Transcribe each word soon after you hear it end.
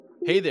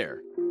Hey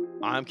there,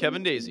 I'm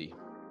Kevin Daisy.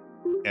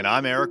 And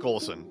I'm Eric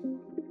Olson.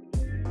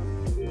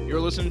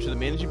 You're listening to the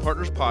Managing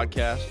Partners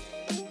Podcast,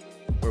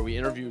 where we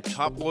interview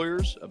top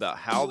lawyers about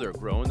how they're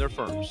growing their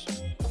firms.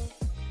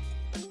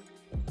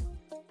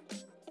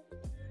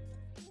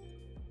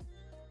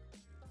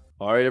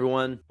 All right,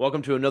 everyone.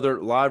 Welcome to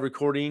another live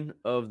recording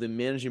of the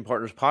Managing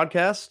Partners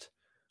Podcast.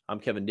 I'm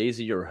Kevin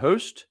Daisy, your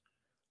host,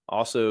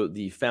 also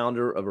the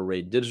founder of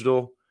Array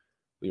Digital.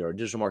 We are a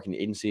digital marketing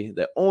agency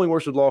that only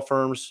works with law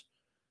firms.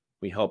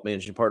 We help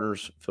managing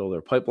partners fill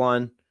their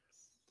pipeline.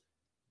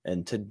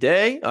 And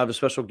today I have a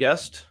special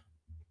guest,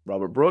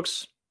 Robert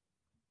Brooks.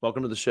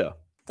 Welcome to the show.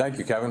 Thank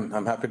you, Kevin.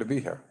 I'm happy to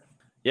be here.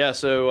 Yeah,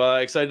 so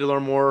excited to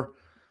learn more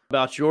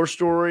about your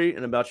story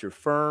and about your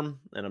firm,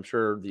 and I'm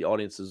sure the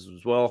audiences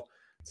as well.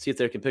 See if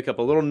they can pick up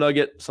a little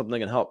nugget, something that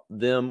can help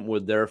them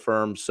with their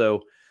firm.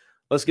 So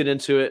let's get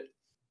into it.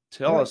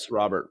 Tell us,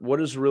 Robert,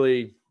 what is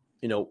really,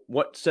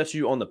 what sets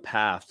you on the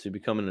path to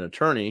becoming an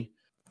attorney,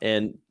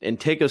 and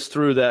take us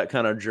through that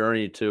kind of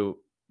journey to,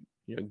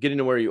 getting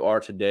to where you are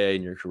today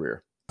in your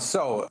career.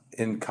 So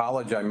in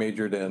college, I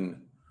majored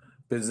in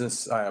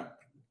business,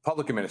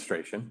 public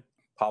administration,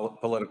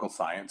 political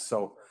science.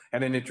 So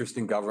had an interest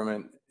in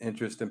government,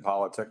 interest in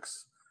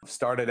politics.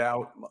 Started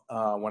out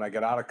when I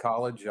got out of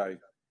college, I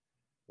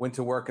went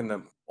to work in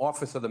the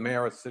office of the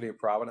mayor of the city of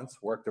Providence,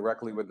 worked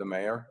directly with the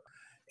mayor.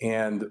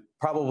 And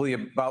probably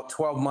about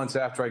 12 months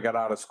after I got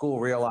out of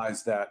school,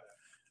 realized that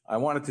I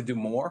wanted to do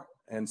more.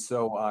 And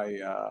so I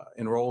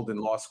enrolled in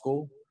law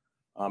school,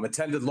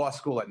 attended law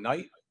school at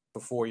night for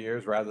 4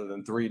 years rather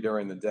than 3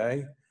 during the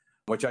day,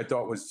 which I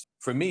thought was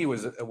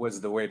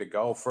the way to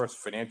go, first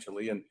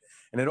financially. And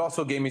it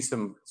also gave me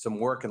some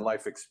work and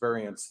life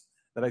experience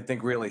that I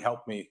think really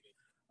helped me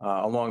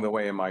along the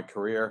way in my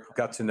career.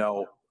 Got to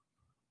know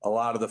a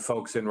lot of the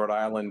folks in Rhode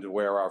Island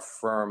where our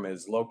firm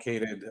is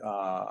located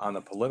on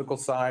the political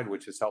side,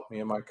 which has helped me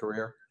in my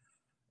career.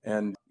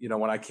 And,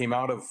 when I came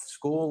out of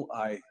school,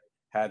 I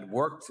had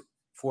worked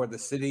for the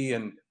city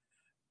and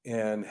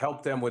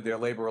helped them with their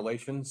labor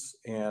relations,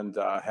 and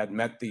had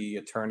met the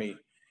attorney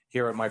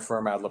here at my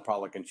firm, Adler,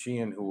 Pollack, and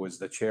Sheehan, who was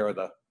the chair of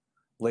the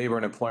Labor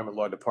and Employment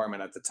Law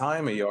Department at the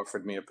time. He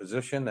offered me a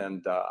position,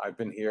 and I've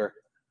been here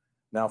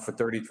now for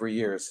 33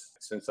 years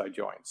since I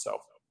joined. So,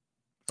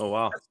 oh,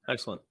 wow.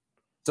 Excellent.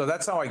 So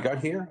that's how I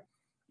got here.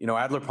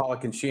 Adler,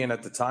 Pollack, and Sheehan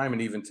at the time,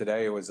 and even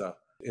today,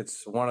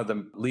 it's one of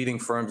the leading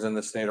firms in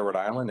the state of Rhode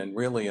Island and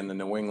really in the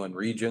New England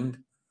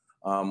region.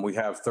 We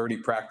have 30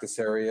 practice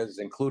areas,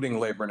 including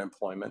labor and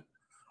employment.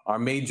 Our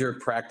major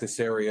practice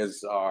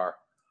areas are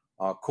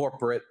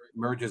corporate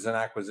mergers and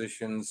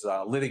acquisitions.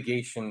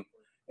 Litigation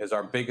is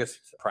our biggest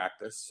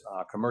practice,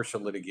 commercial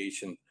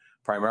litigation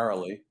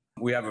primarily.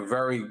 We have a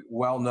very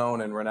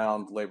well-known and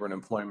renowned labor and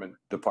employment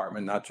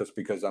department, not just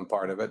because I'm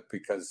part of it,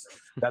 because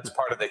that's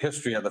part of the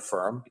history of the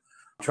firm.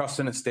 Trust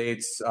and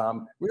estates,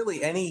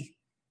 really any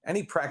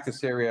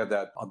practice area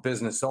that a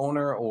business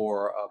owner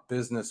or a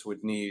business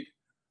would need,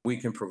 we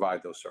can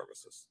provide those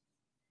services.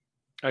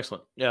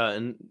 Excellent. Yeah,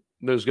 and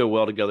those go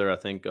well together, I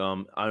think.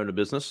 I own a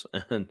business,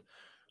 and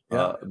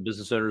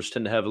business owners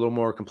tend to have a little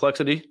more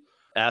complexity,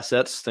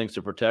 assets, things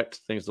to protect,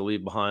 things to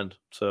leave behind.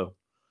 So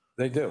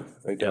They do.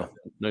 Yeah,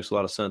 makes a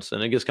lot of sense.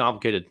 And it gets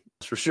complicated,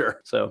 that's for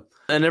sure. So,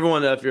 and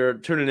everyone, if you're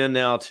tuning in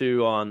now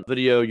to on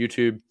video,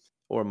 YouTube,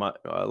 or my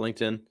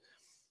LinkedIn,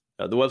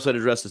 the website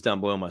address is down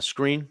below my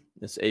screen.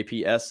 It's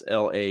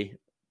apslaw.com.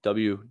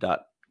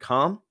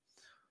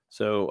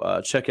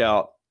 So check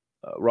out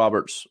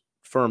Robert's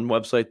firm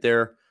website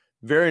there.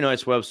 Very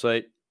nice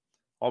website.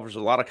 Offers a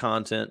lot of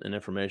content and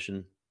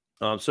information.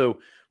 So,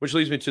 which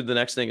leads me to the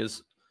next thing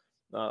is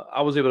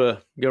I was able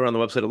to go around the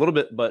website a little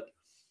bit, but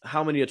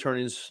how many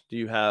attorneys do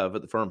you have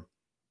at the firm?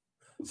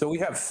 So we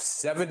have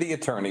 70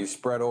 attorneys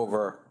spread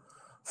over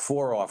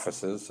 4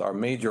 offices. Our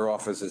major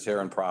office is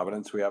here in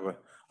Providence. We have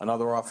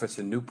another office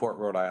in Newport,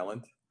 Rhode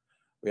Island.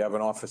 We have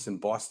an office in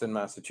Boston,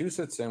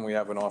 Massachusetts, and we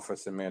have an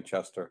office in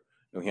Manchester,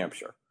 New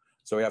Hampshire.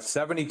 So we have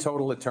 70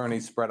 total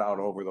attorneys spread out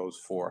over those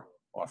 4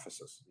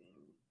 offices.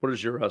 What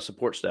does your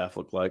support staff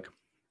look like?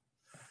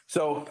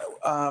 So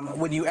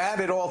when you add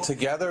it all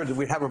together,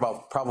 we have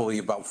probably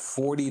about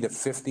 40 to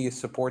 50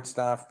 support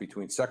staff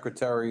between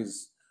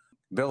secretaries,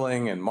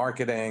 billing and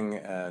marketing,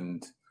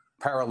 and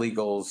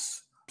paralegals.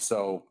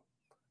 So,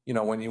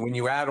 when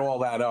you add all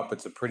that up,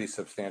 it's a pretty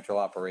substantial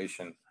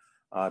operation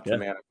to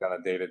manage on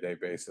a day-to-day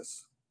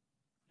basis.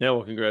 Yeah,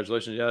 well,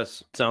 congratulations.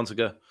 Yes, sounds like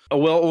a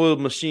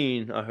well-oiled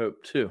machine, I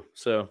hope, too.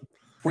 So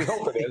we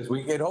hope it is.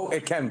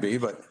 It can be,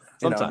 but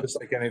just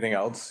like anything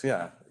else,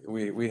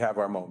 we have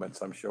our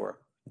moments, I'm sure.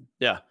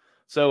 Yeah.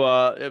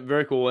 So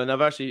very cool. And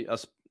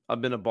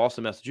I've been to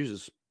Boston,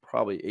 Massachusetts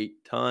probably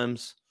 8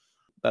 times.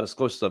 About as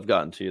close as I've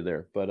gotten to you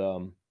there. But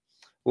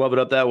love it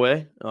up that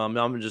way.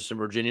 I'm just in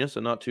Virginia, so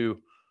not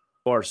too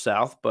far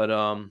south, but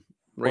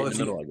right in the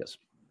middle, I guess.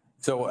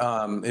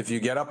 So if you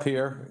get up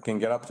here, you can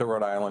get up to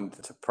Rhode Island,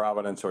 to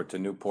Providence, or to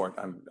Newport.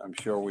 I'm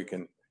sure we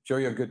can show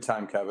you a good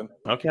time, Kevin.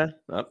 Okay.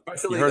 You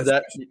heard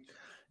that.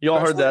 You all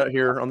heard that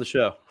here on the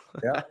show.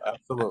 Yeah,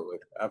 absolutely.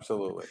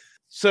 Absolutely.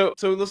 So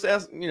let's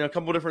ask, a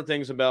couple different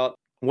things about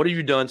what have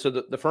you done? So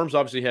the firm's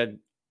obviously had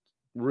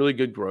really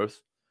good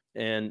growth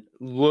and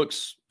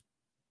looks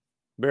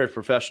very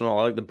professional.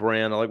 I like the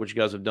brand. I like what you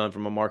guys have done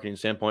from a marketing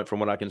standpoint,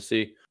 from what I can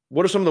see.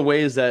 What are some of the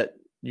ways that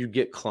you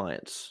get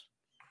clients?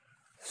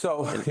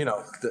 So,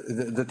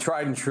 the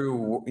tried and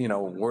true,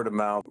 word of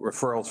mouth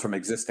referrals from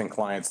existing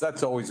clients,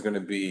 that's always going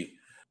to be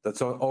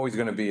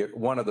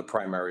one of the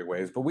primary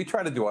ways. But we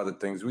try to do other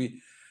things.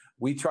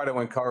 We try to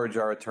encourage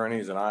our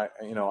attorneys, and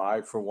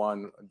I for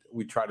one,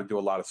 we try to do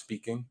a lot of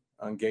speaking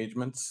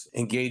engagements,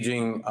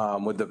 engaging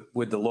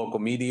with the local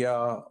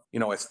media,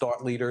 as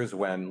thought leaders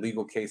when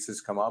legal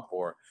cases come up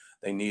or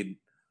they need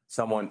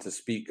someone to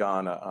speak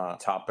on a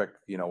topic.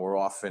 We're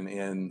often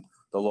in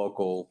the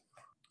local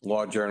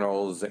law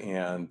journals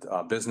and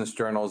business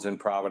journals in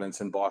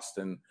Providence, in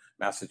Boston,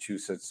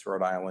 Massachusetts,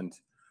 Rhode Island.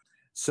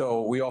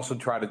 So we also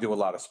try to do a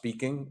lot of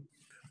speaking.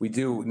 We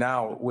do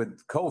now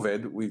with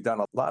COVID, we've done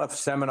a lot of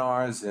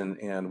seminars and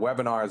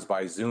webinars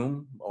by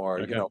Zoom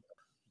or,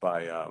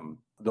 by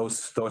those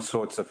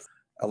sorts of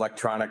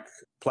electronic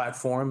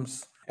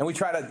platforms. And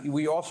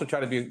we also try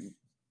to be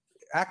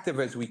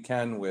active as we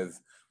can with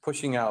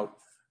pushing out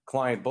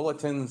client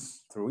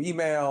bulletins through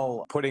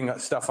email, putting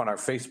stuff on our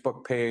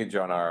Facebook page,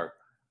 on our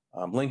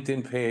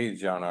LinkedIn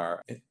page, on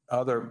our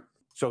other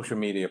social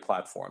media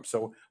platforms.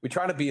 So we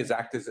try to be as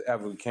active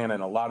as we can in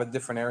a lot of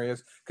different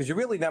areas, because you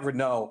really never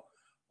know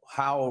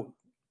how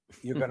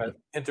you're going to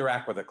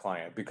interact with a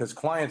client, because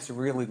clients are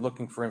really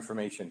looking for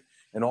information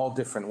in all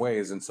different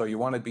ways. And so you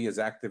want to be as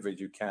active as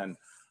you can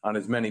on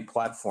as many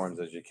platforms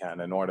as you can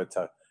in order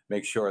to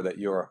make sure that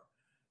you're,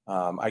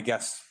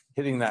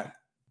 hitting that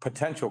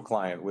potential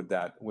client with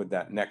that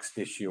next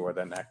issue or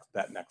that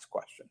next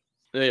question.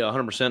 Yeah,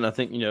 100%. I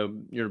think,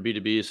 you're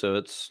B2B,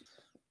 so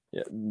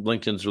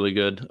LinkedIn's really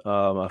good.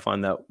 I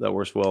find that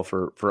works well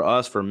for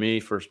us, for me,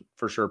 for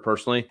sure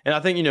personally. And I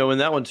think, in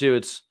that one too,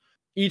 it's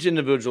each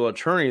individual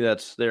attorney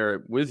that's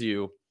there with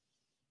you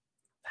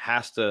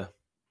has to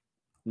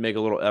make a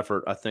little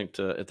effort, I think,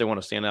 if they want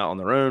to stand out on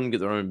their own, get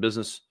their own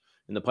business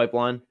in the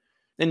pipeline,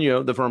 and,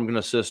 the firm can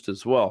assist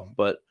as well.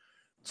 But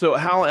so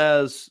how,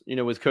 as,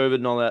 with COVID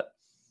and all that,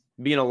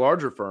 being a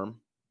larger firm,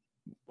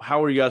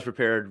 how are you guys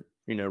prepared,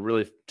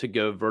 really to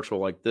go virtual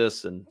like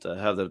this and to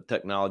have the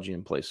technology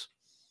in place?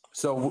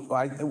 So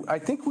I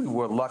think we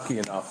were lucky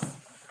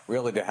enough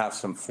really to have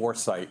some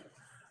foresight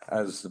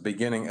at the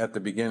beginning of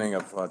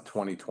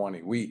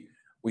 2020. We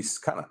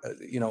kind of,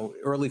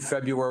 early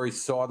February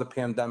saw the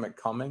pandemic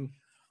coming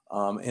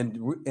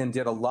and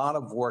did a lot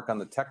of work on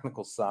the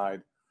technical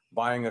side,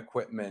 buying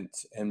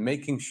equipment and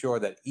making sure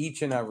that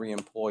each and every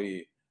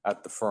employee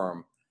at the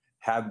firm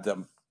had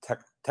the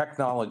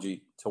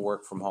technology to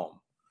work from home.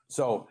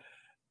 So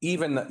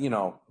even,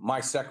 my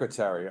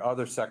secretary,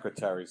 other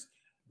secretaries,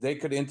 they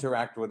could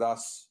interact with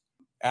us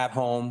at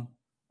home.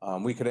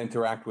 We could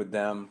interact with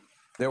them.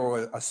 There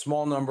were a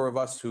small number of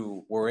us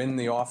who were in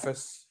the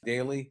office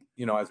daily.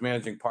 As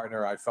managing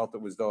partner, I felt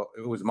it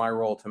was my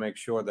role to make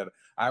sure that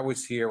I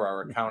was here,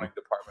 our accounting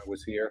department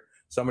was here.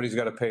 Somebody's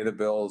got to pay the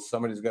bills.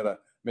 Somebody's got to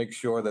make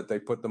sure that they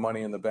put the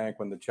money in the bank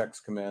when the checks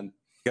come in,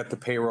 get the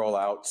payroll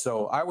out.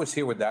 So I was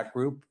here with that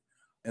group,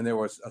 and there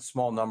was a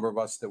small number of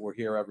us that were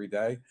here every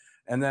day.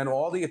 And then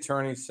all the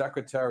attorneys,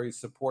 secretaries,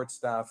 support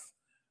staff,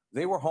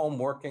 they were home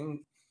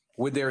working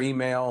with their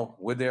email,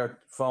 with their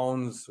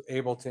phones,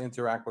 able to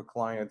interact with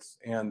clients.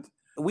 And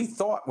we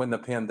thought when the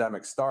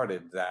pandemic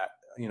started that,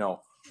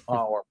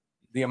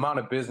 the amount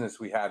of business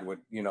we had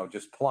would,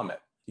 just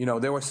plummet.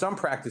 There were some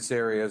practice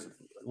areas,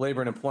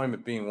 labor and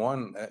employment being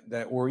one,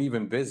 that were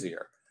even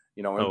busier.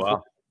 Oh,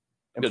 wow.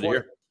 Good to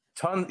hear.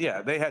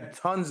 They had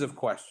tons of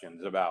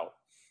questions about,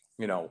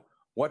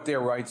 what their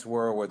rights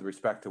were with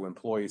respect to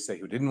employees, say,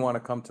 who didn't want to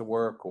come to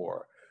work,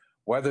 or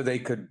whether they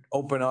could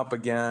open up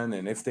again.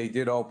 And if they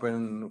did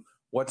open,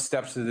 what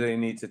steps do they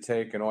need to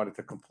take in order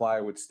to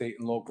comply with state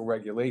and local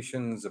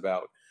regulations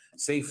about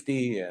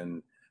safety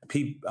and,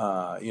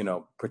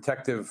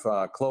 protective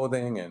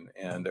clothing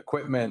and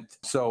equipment.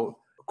 So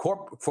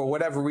for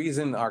whatever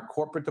reason, our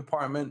corporate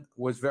department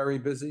was very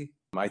busy.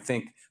 I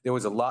think there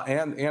was a lot,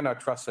 and our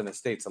trust and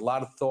estates, a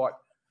lot of thought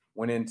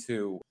went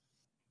into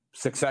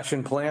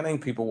succession planning.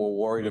 People were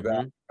worried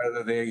about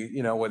whether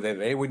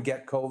they would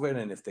get COVID,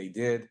 and if they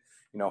did,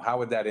 how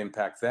would that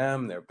impact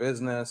them, their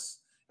business?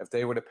 If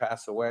they were to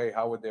pass away,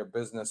 how would their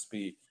business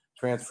be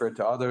transferred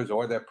to others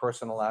or their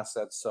personal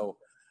assets? So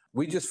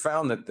we just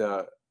found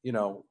that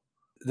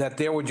that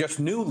there were just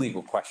new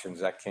legal questions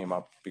that came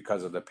up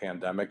because of the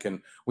pandemic,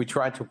 and we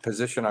tried to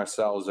position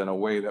ourselves in a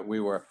way that we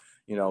were,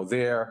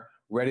 there,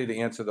 ready to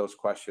answer those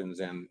questions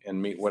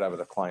and meet whatever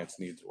the client's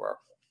needs were.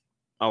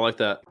 I like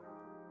that.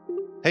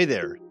 Hey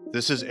there,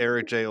 this is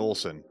Eric J.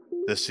 Olson,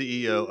 the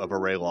CEO of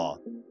Array Law.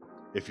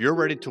 If you're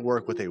ready to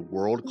work with a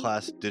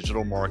world-class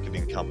digital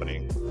marketing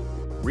company,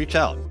 reach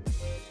out.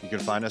 You can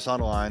find us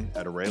online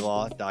at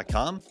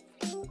arraylaw.com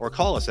or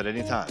call us at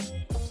any time,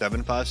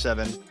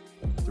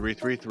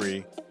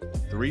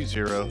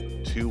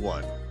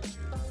 757-333-3021.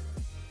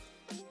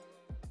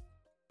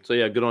 So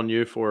yeah, good on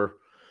you for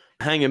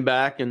hanging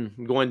back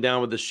and going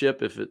down with the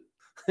ship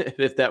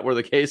if that were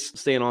the case,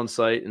 staying on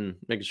site and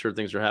making sure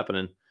things are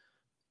happening.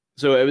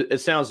 So it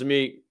sounds to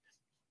me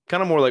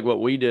kind of more like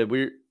what we did.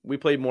 We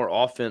played more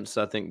offense,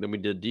 I think, than we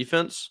did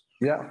defense.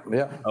 Yeah.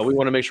 We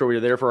want to make sure we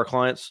were there for our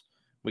clients.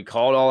 We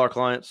called all our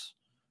clients.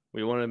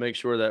 We wanted to make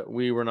sure that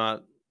we were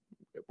not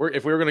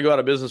if we were going to go out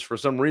of business for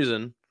some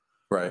reason,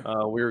 Right.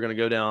 we were going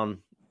to go down,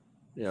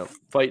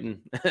 fighting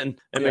and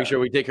make sure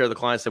we take care of the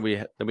clients that we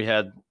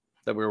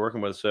were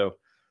working with. So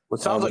well,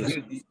 it sounds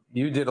like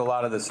you did a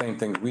lot of the same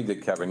things we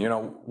did, Kevin.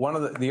 One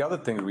of the other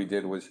things we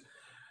did was,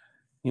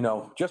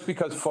 just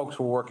because folks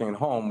were working at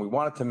home, we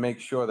wanted to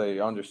make sure they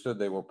understood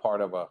they were part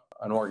of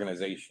an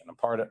organization,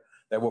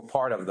 they were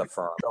part of the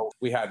firm. So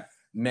we had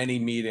many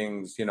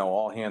meetings,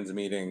 all hands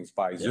meetings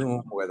by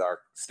Zoom with our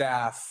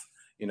staff,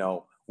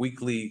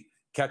 weekly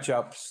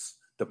catch-ups.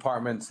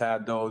 Departments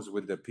had those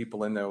with the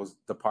people in those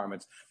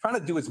departments, trying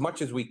to do as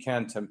much as we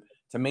can to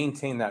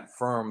maintain that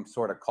firm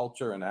sort of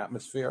culture and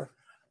atmosphere,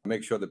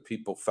 make sure that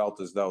people felt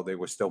as though they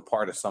were still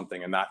part of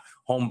something and not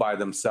home by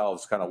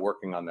themselves, kind of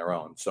working on their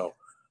own. So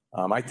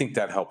I think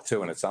that helped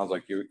too. And it sounds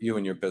like you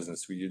and your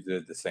business, you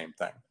did the same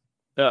thing.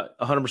 Yeah,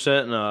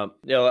 100%.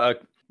 And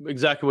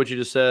exactly what you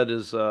just said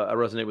is I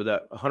resonate with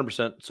that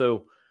 100%.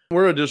 So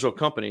we're a digital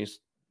company,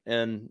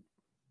 and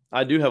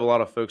I do have a lot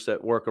of folks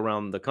that work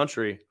around the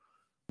country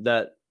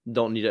that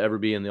don't need to ever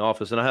be in the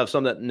office. And I have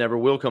some that never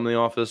will come in the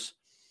office,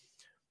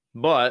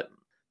 but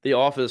the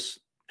office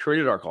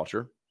created our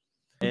culture.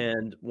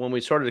 And when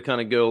we started to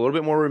kind of go a little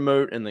bit more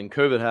remote and then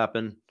COVID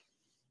happened,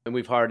 and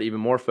we've hired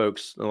even more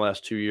folks in the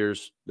last 2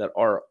 years that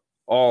are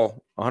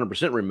all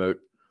 100% remote,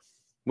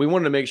 we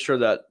wanted to make sure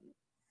that,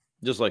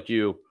 just like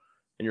you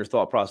and your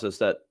thought process,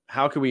 that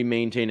how can we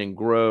maintain and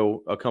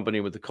grow a company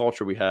with the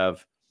culture we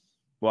have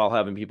while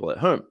having people at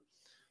home?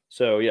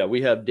 So yeah,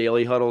 we have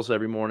daily huddles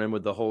every morning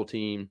with the whole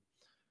team.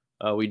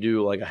 We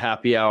do like a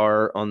happy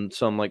hour on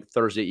some like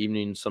Thursday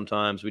evenings.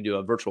 Sometimes we do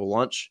a virtual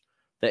lunch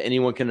that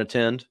anyone can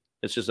attend.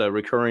 It's just a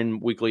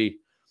recurring weekly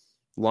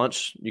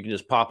lunch. You can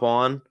just pop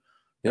on.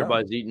 Yeah.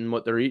 Everybody's eating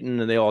what they're eating,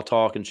 and they all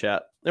talk and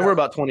chat. And we're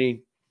about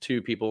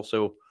 22 people,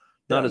 so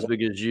not as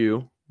big as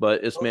you,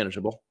 but it's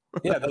manageable.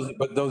 Yeah,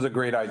 those are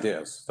great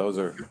ideas. Those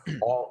are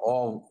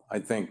all I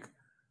think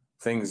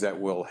things that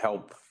will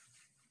help,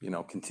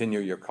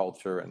 continue your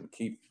culture and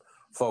keep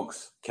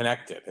folks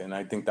connected. And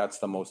I think that's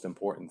the most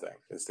important thing,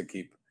 is to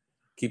keep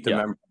the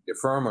member of your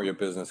firm or your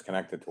business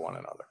connected to one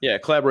another. Yeah,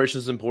 collaboration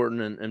is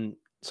important, and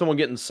someone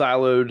getting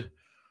siloed,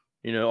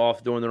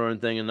 off doing their own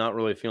thing and not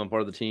really feeling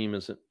part of the team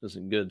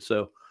isn't good.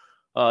 So,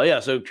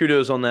 so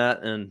kudos on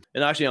that. And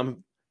actually,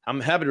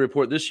 I'm happy to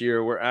report this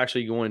year we're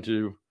actually going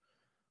to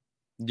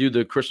do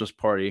the Christmas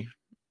party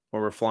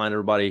where we're flying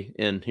everybody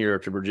in here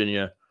to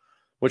Virginia,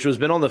 which has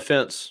been on the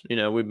fence.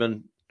 We've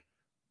been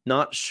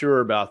not sure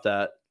about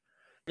that.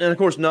 And of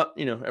course,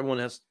 everyone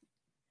has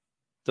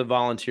to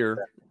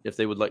volunteer if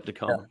they would like to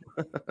come.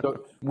 Yeah.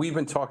 So we've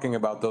been talking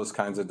about those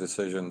kinds of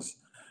decisions.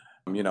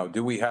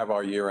 Do we have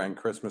our year-end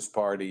Christmas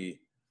party?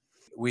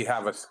 We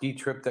have a ski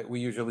trip that we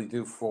usually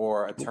do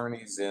for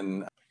attorneys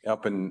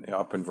up in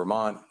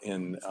Vermont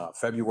in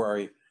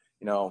February.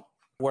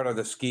 What are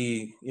the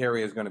ski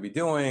areas going to be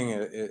doing?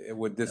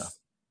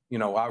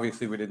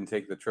 Obviously we didn't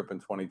take the trip in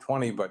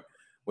 2020, but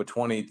with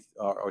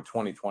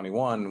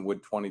 2021,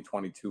 would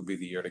 2022 be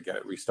the year to get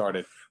it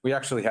restarted? We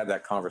actually had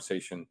that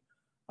conversation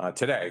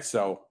today.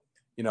 So,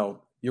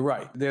 you're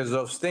right. There's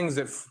those things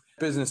that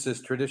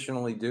businesses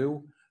traditionally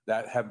do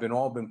that have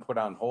been put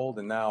on hold.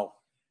 And now,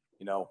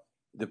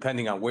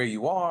 depending on where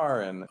you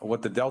are and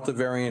what the Delta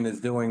variant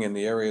is doing in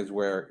the areas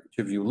where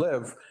if you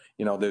live,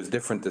 there's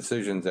different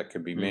decisions that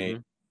could be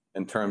made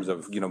in terms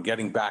of,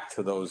 getting back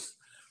to those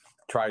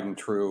tried and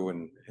true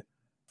and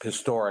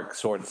historic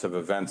sorts of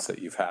events that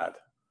you've had.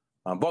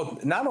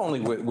 Both not only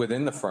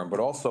within the firm, but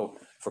also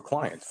for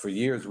clients. For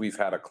years, we've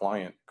had a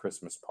client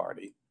Christmas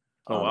party.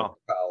 Oh, wow.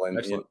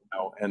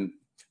 And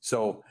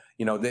so,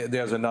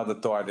 there's another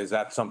thought. Is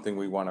that something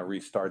we want to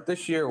restart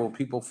this year? Will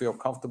people feel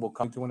comfortable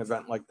coming to an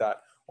event like that?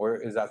 Or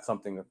is that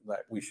something that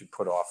we should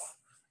put off,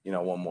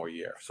 one more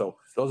year? So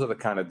those are the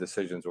kind of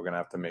decisions we're going to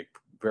have to make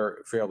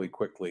fairly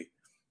quickly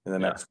in the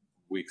next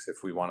weeks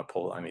if we want to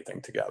pull anything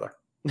together.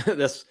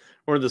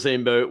 We're in the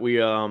same boat.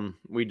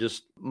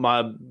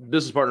 My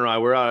business partner and I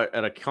were out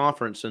at a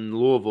conference in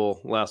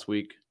Louisville last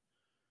week,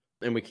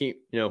 and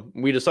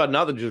we decided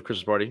not to do a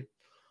Christmas party.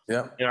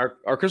 Yeah. And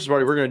our Christmas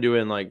party we're going to do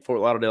in like Fort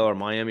Lauderdale or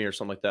Miami or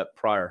something like that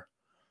prior.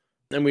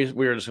 And we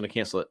were just going to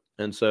cancel it.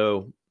 And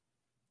so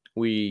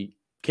we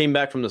came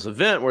back from this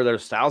event where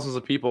there's thousands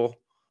of people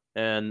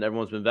and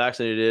everyone's been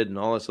vaccinated and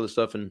all this other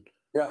stuff. And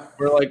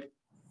we're like,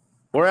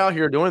 we're out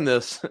here doing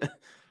this.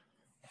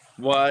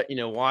 Why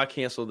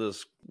cancel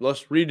this?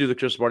 Let's redo the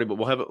Christmas party, but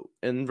we'll have it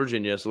in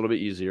Virginia. It's a little bit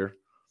easier.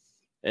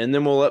 And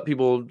then we'll let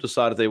people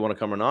decide if they want to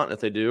come or not. And if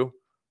they do,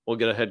 we'll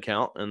get a head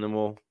count, and then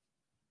we'll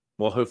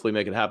hopefully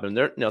make it happen.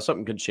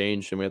 Something could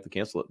change and we have to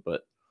cancel it,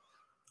 but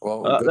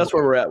that's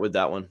where we're at with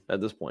that one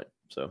at this point.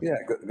 So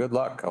good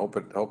luck. I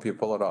hope you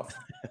pull it off.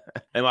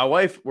 And my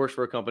wife works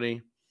for a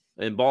company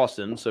in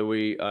Boston. So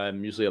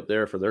I'm usually up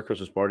there for their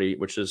Christmas party,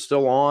 which is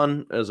still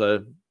on as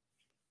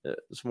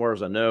far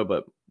as I know,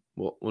 but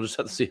we'll just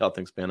have to see how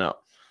things pan out.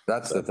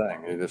 That's the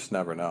thing. You just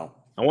never know.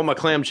 I want my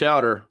clam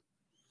chowder,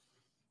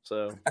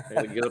 so I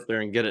got to get up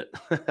there and get it.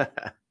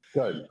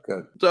 Good.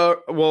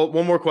 So, well,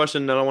 one more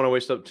question. I don't want to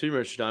waste up too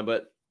much time,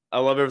 but I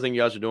love everything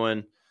you guys are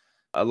doing.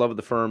 I love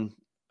the firm,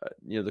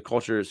 the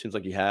culture it seems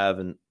like you have,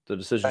 and the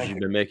decisions you've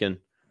been making.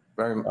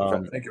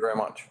 Thank you very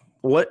much.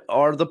 What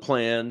are the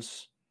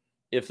plans,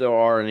 if there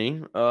are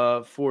any,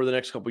 for the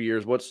next couple of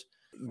years? What's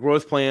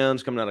growth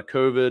plans coming out of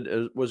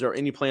COVID? Was there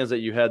any plans that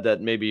you had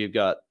that maybe you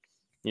got,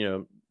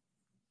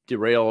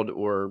 derailed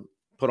or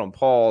put on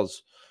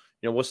pause?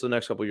 What's the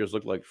next couple of years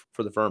look like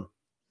for the firm?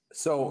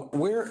 So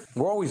we're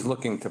always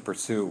looking to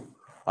pursue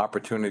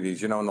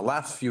opportunities. In the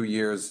last few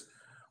years,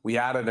 we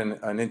added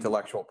an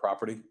intellectual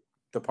property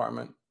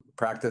department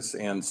practice.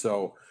 And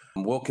so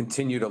we'll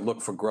continue to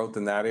look for growth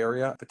in that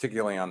area,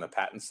 particularly on the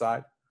patent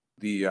side.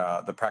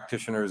 The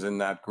practitioners in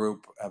that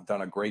group have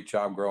done a great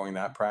job growing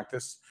that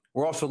practice.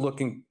 We're also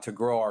looking to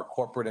grow our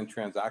corporate and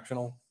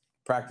transactional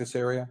practice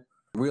area.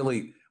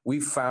 Really, we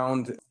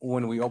found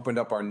when we opened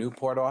up our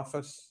Newport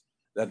office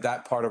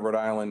that part of Rhode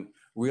Island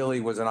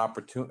really was a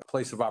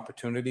place of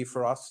opportunity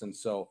for us. And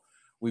so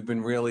we've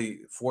been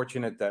really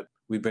fortunate that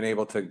we've been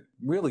able to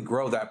really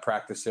grow that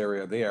practice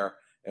area there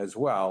as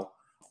well.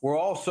 We're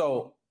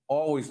also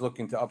always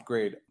looking to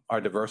upgrade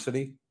our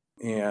diversity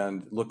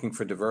and looking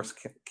for diverse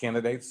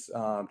candidates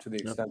to the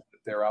extent that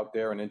they're out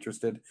there and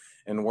interested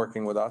in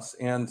working with us.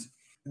 And,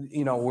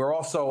 we're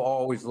also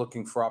always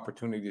looking for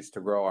opportunities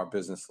to grow our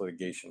business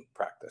litigation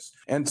practice.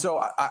 And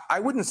so I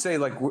wouldn't say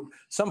like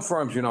some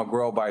firms,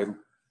 grow by,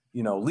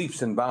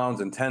 leaps and bounds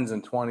and 10s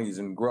and 20s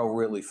and grow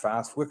really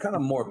fast. We're kind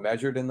of more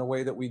measured in the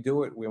way that we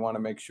do it. We want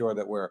to make sure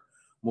that we're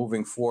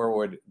moving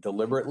forward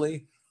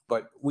deliberately,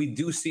 but we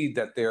do see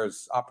that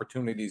there's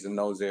opportunities in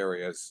those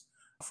areas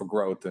for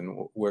growth,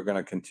 and we're going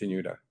to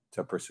continue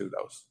to pursue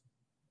those.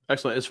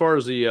 Excellent. As far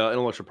as the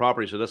intellectual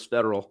property, so that's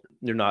federal.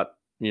 You're not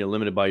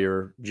limited by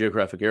your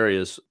geographic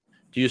areas.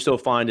 Do you still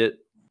find it,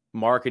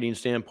 marketing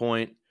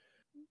standpoint,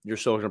 you're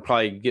still going to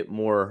probably get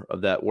more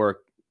of that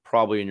work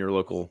probably in your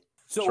local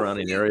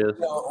surrounding areas?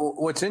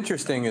 What's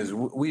interesting is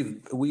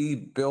we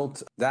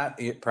built that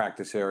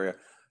practice area,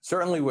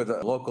 certainly with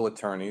local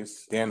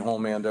attorneys, Dan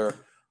Holmander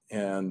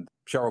and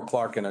Cheryl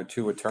Clark, and our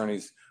two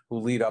attorneys who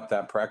lead up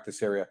that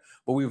practice area.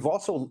 But we've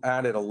also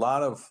added a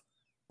lot of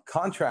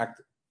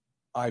contract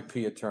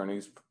IP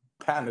attorneys,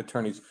 patent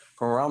attorneys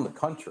from around the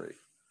country.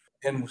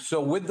 And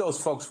so with those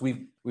folks,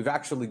 we've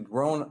actually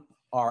grown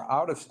our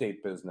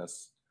out-of-state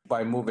business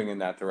by moving in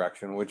that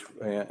direction,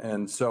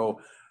 and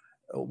so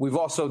we've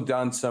also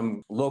done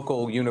some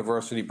local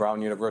university,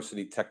 Brown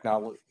University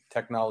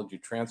technology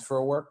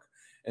transfer work.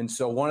 And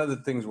so one of the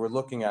things we're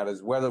looking at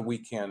is whether we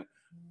can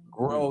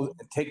grow,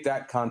 take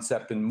that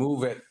concept and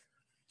move it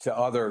to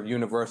other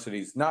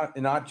universities,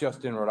 not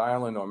just in Rhode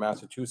Island or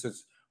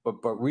Massachusetts,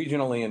 but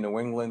regionally in New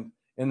England,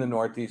 in the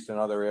Northeast and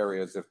other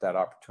areas, if that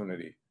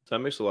opportunity. That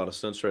makes a lot of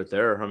sense right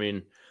there. I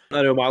mean,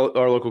 I know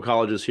our local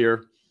colleges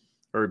here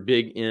are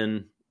big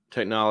in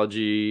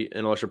technology,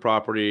 intellectual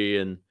property,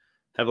 and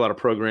have a lot of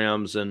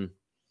programs and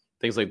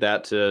things like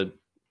that to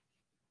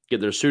get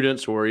their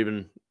students or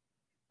even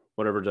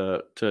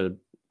whatever to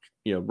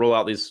roll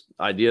out these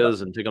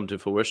ideas and take them to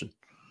fruition.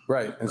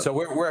 Right. And so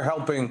we're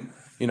helping,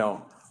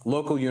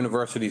 local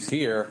universities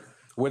here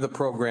with a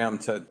program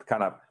to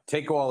kind of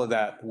take all of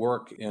that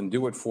work and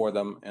do it for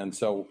them. And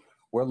so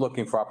we're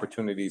looking for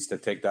opportunities to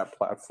take that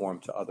platform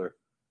to other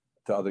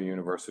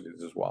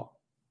universities as well.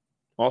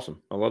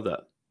 Awesome. I love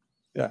that.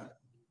 Yeah.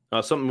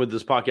 Something with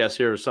this podcast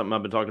here is something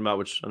I've been talking about,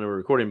 which I know we're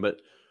recording,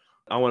 but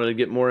I wanted to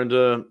get more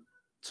into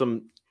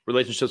some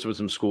relationships with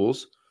some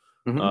schools,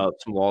 some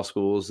law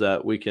schools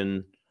that we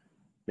can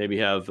maybe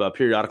have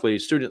periodically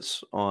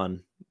students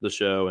on the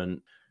show and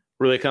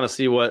really kind of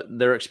see what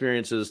their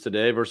experience is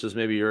today versus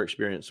maybe your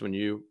experience when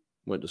you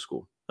went to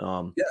school.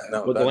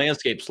 What the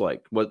landscape's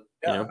like.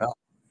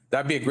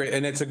 That'd be a great,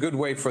 and it's a good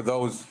way for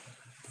those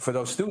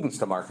students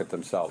to market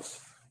themselves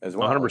as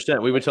well.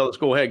 100%. We would tell the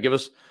school, hey, give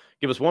us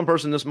one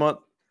person this month,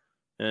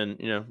 and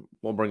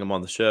we'll bring them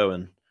on the show.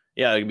 And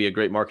it could be a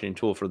great marketing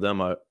tool for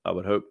them. I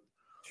would hope.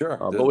 Sure.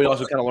 But we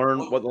also kind of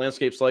learn what the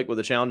landscape's like, what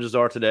the challenges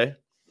are today.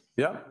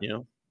 Yeah.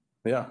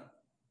 Yeah.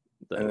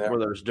 Where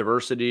there's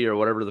diversity or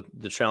whatever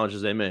the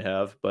challenges they may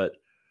have. But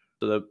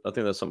I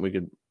think that's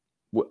something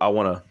I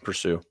want to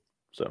pursue.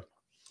 So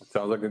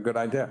sounds like a good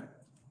idea.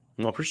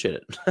 Well, appreciate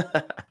it.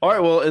 All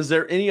right. Well, is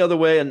there any other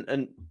way?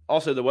 And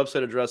also the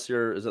website address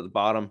here is at the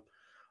bottom.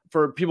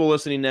 For people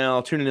listening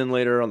now, tuning in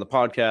later on the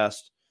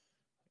podcast,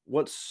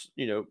 what's,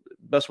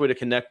 best way to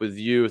connect with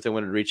you if they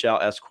wanted to reach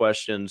out, ask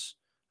questions?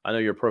 I know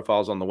your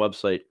profile's on the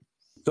website.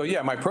 So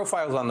my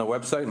profile's on the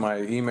website.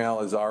 My email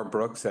is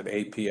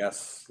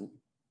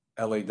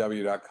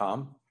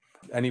rbrooks@apslaw.com.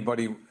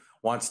 Anybody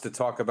wants to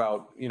talk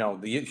about,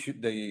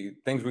 the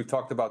things we've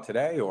talked about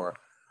today or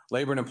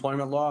labor and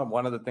employment law,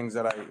 one of the things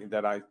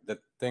the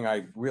thing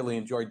I really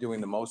enjoy doing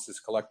the most is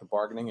collective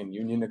bargaining and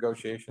union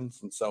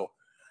negotiations. And so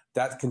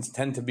that can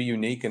tend to be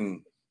unique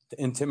and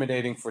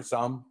intimidating for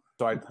some.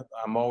 So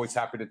I'm always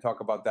happy to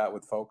talk about that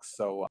with folks.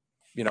 So,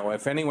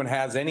 if anyone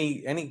has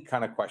any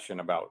kind of question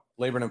about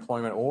labor and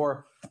employment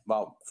or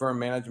about firm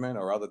management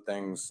or other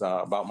things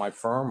about my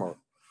firm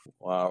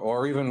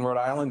or even Rhode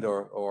Island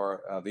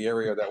or the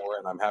area that we're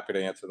in, I'm happy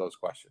to answer those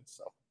questions.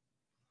 So,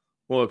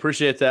 well,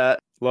 appreciate that.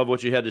 Love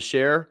what you had to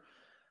share.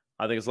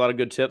 I think it's a lot of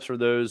good tips for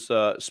those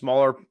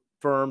smaller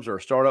firms or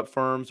startup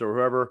firms or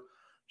whoever,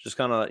 just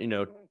kind of,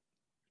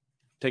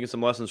 taking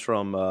some lessons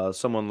from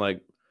someone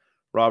like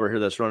Robert here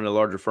that's running a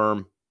larger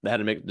firm that had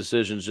to make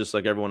decisions just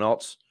like everyone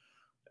else.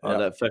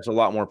 That affects a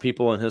lot more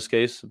people in his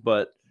case,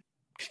 but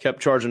kept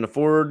charging it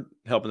forward,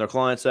 helping their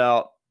clients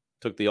out,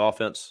 took the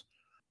offense.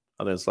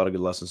 I think it's a lot of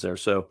good lessons there.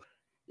 So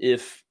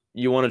if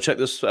you want to check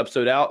this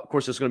episode out, of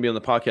course, it's going to be on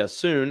the podcast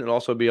soon. It'll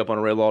also be up on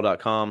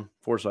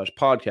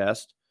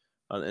arraylaw.com/podcast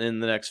in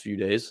the next few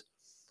days.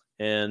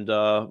 And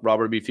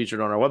Robert will be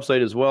featured on our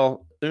website as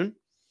well soon.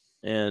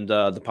 And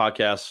the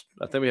podcast,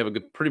 I think we have a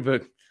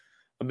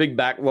big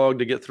backlog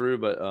to get through,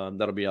 but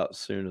that'll be out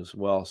soon as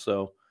well.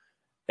 So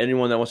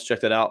anyone that wants to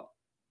check that out,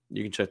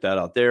 you can check that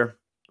out there.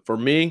 For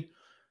me,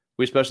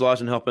 we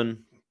specialize in helping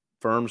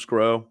firms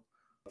grow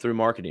through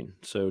marketing.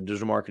 So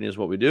digital marketing is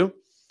what we do.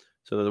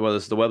 So whether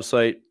it's the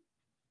website,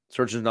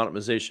 search engine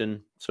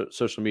optimization,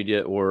 social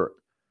media, or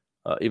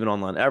even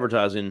online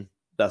advertising,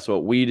 that's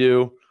what we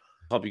do.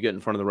 Help you get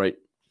in front of the right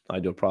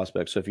ideal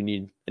prospects. So if you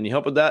need any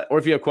help with that, or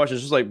if you have questions,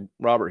 just like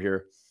Robert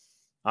here,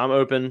 I'm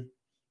open.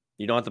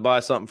 You don't have to buy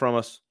something from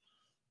us.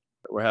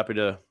 We're happy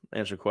to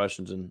answer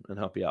questions and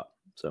help you out.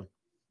 So,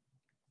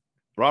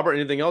 Robert,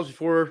 anything else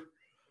before?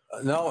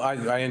 No,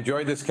 I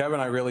enjoyed this, Kevin.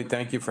 I really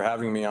thank you for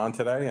having me on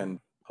today. And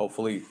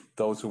hopefully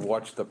those who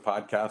watch the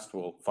podcast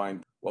will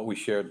find what we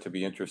shared to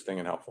be interesting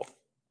and helpful.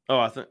 Oh,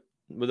 I think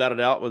without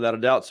a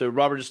doubt. So,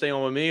 Robert, just stay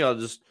on with me.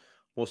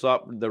 We'll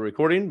stop the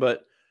recording.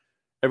 But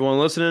everyone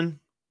listening,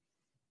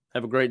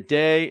 have a great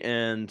day,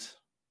 and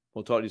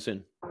we'll talk to you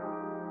soon.